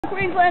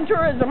Queensland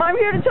Tourism. I'm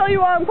here to tell you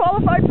why I'm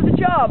qualified for the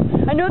job.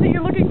 I know that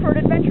you're looking for an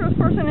adventurous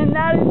person, and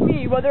that is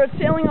me. Whether it's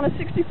sailing on a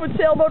 60-foot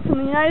sailboat from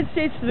the United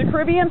States to the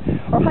Caribbean,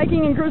 or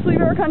hiking in grizzly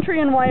bear country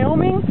in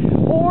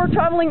Wyoming, or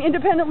traveling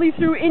independently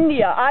through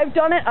India. I've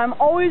done it. I'm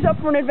always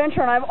up for an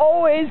adventure, and I've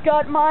always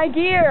got my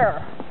gear.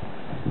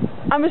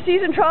 I'm a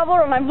seasoned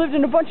traveler, and I've lived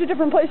in a bunch of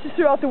different places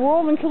throughout the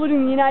world,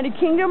 including the United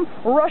Kingdom,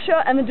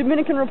 Russia, and the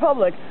Dominican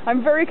Republic.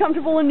 I'm very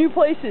comfortable in new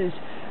places.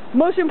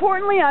 Most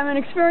importantly, I'm an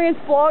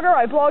experienced blogger.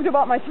 I blogged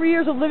about my 3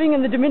 years of living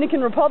in the Dominican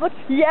Republic.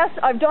 Yes,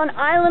 I've done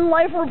island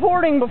life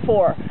reporting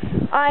before.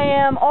 I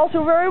am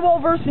also very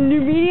well versed in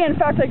new media. In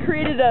fact, I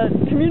created a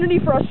community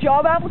for us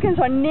job applicants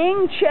on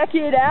Ning. Check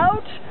it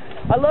out.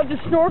 I love to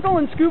snorkel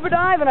and scuba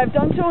dive, and I've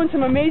done so in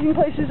some amazing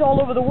places all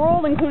over the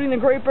world, including the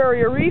Great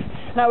Barrier Reef,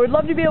 and I would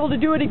love to be able to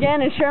do it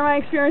again and share my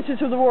experiences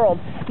with the world.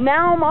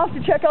 Now I'm off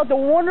to check out the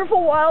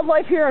wonderful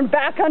wildlife here in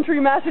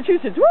backcountry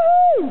Massachusetts.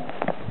 Woohoo!